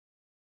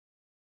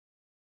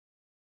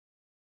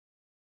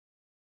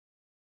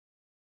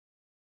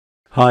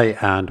Hi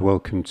and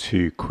welcome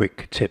to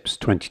Quick Tips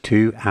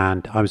 22,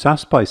 and I was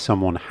asked by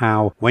someone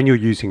how when you're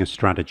using a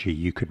strategy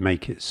you could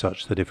make it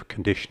such that if a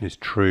condition is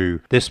true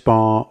this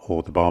bar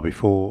or the bar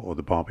before or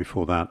the bar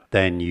before that,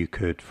 then you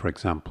could, for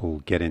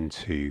example, get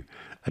into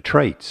a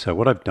trade. So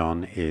what I've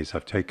done is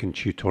I've taken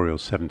tutorial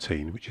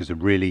 17, which is a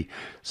really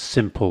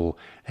simple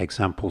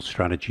example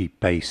strategy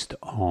based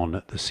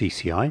on the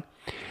CCI,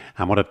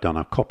 and what I've done,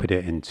 I've copied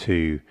it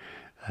into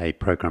a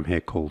program here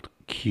called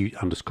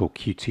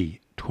Q_QT22,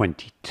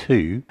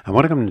 and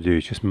what I'm going to do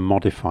is just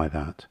modify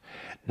that.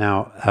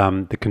 Now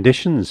the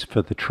conditions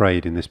for the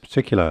trade in this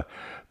particular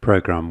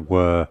program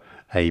were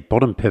a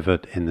bottom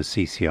pivot in the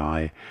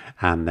CCI,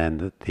 and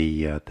then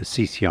the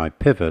CCI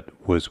pivot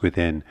was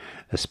within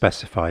a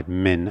specified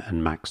min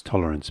and max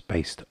tolerance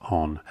based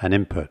on an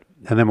input.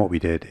 And then what we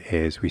did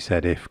is we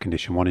said if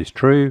condition 1 is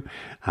true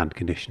and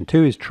condition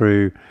 2 is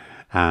true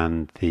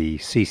and the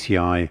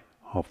CCI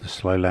of the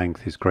slow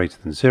length is greater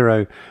than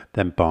 0,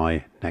 then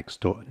buy next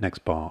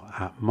bar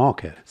at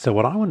market. So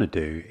what I want to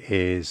do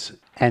is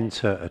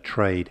enter a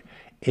trade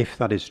if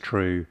that is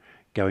true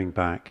going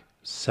back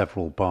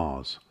several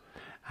bars.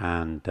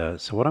 And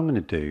so what I'm going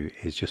to do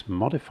is just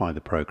modify the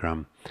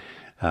program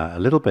a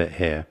little bit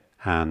here,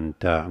 and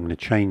I'm going to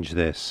change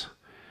this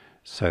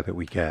so that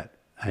we get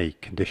a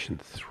condition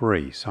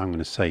 3. So I'm going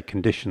to say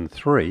condition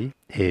 3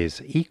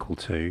 is equal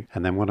to,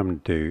 and then what I'm going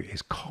to do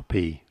is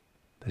copy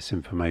this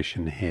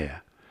information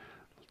here,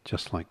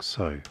 just like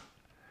so.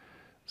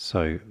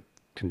 So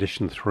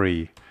condition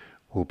 3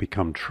 will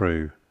become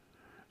true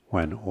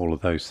when all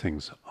of those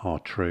things are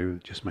true.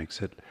 It just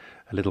makes it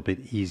a little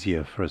bit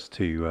easier for us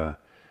to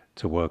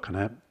work on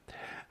it.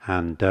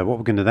 And what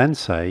we're going to then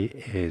say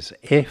is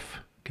if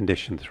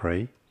condition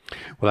 3,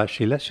 well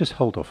actually let's just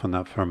hold off on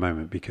that for a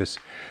moment, because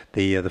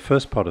the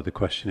first part of the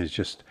question is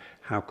just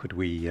how could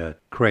we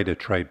create a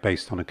trade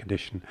based on a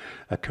condition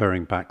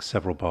occurring back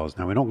several bars.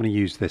 Now we're not going to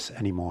use this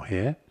anymore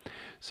here,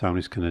 so I'm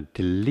just going to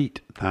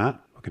delete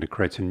that. We're going to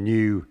create a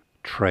new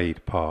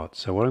trade part.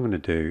 So what I'm going to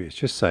do is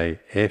just say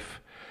if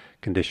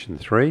condition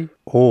 3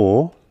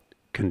 or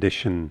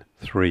condition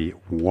 3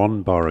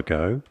 1 bar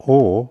ago,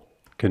 or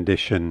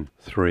condition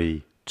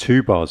 3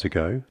 2 bars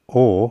ago,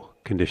 or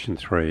condition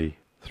 3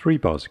 3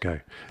 bars ago.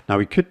 Now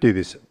we could do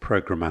this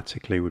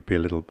programmatically, would be a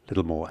little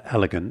more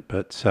elegant,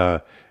 but in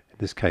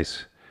this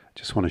case I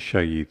just want to show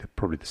you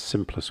probably the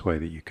simplest way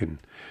that you can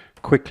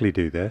quickly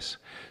do this.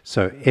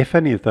 So if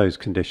any of those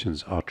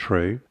conditions are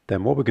true,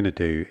 then what we're going to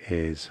do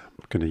is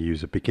we're going to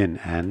use a begin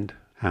end,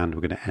 and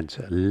we're going to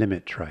enter a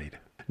limit trade.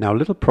 Now a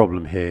little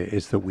problem here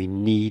is that we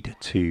need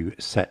to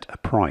set a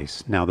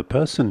price. Now the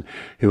person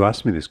who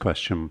asked me this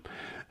question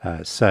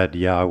said,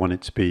 yeah, I want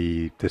it to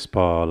be this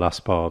bar,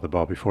 last bar, the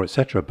bar before,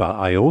 etc. But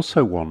I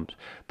also want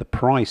the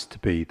price to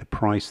be the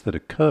price that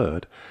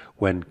occurred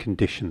when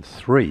condition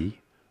 3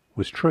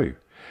 was true.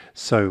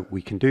 So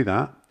we can do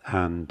that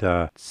and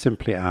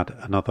simply add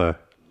another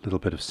little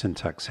bit of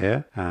syntax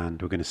here.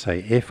 And we're going to say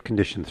if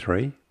condition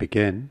 3,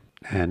 begin,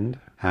 end.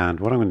 And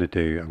what I'm going to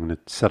do, I'm going to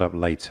set up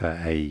later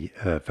a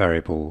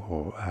variable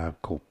or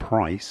called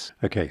price.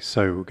 Okay,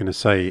 so we're going to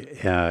say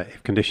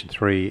if condition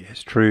 3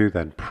 is true,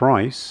 then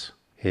price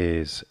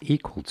is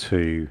equal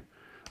to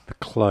the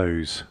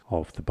close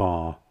of the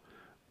bar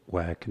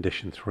where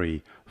condition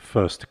 3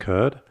 first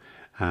occurred.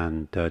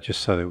 And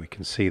just so that we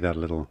can see that a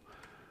little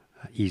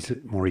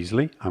more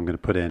easily, I'm going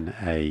to put in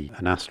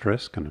an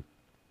asterisk, going to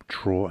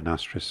draw an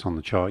asterisk on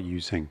the chart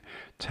using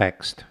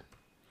text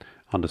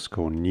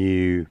underscore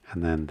new,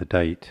 and then the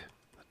date,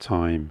 the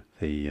time,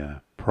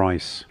 the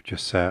price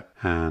just set,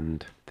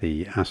 and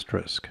the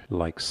asterisk,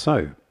 like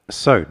so.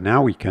 So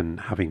now we can,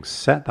 having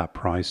set that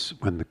price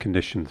when the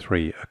condition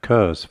 3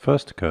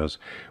 first occurs,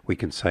 we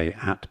can say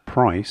at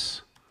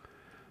price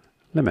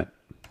limit,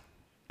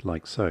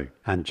 like so.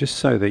 And just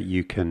so that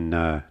you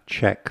can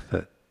check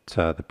that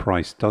the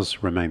price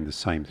does remain the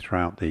same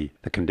throughout the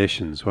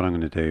conditions, what I'm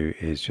going to do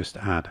is just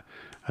add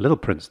a little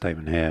print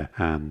statement here,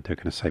 and they're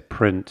going to say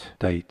print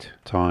date,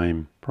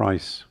 time,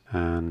 price,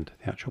 and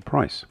the actual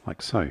price,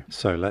 like so.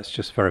 So let's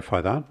just verify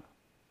that.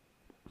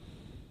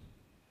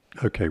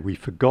 Okay, we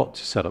forgot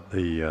to set up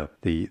the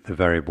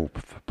variable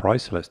for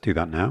price, so let's do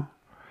that now.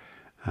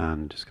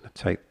 And just going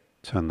to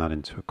turn that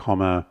into a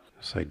comma,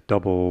 say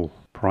double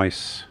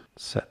price,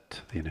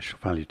 set the initial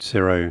value to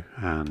 0,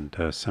 and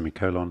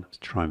semicolon. Let's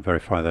try and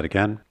verify that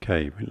again.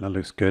 Okay, that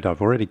looks good.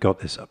 I've already got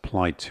this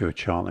applied to a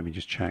chart. Let me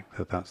just check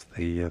that that's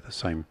the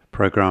same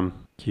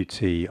program.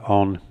 QT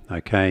on,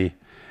 okay.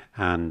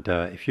 And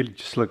if you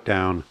just look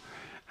down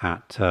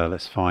at,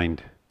 let's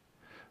find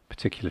a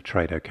particular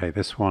trade. Okay,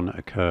 this one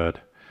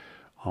occurred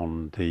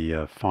on the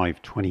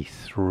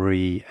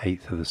 5/23,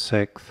 8th of the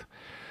 6th.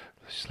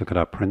 Let's just look at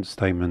our print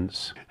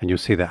statements, and you'll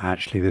see that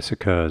actually this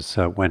occurs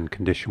when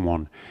condition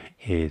 1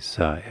 is,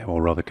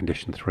 or rather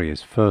condition 3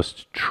 is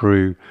first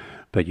true.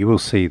 But you will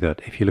see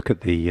that if you look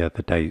at the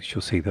dates,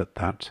 you'll see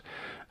that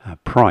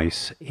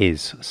price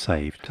is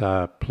saved.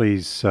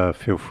 Please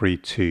feel free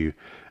to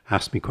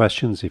ask me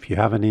questions if you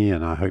have any,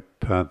 and I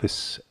hope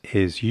this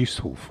is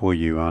useful for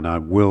you, and I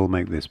will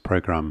make this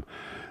program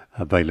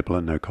available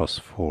at no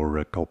cost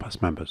for Gold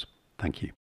Pass members. Thank you.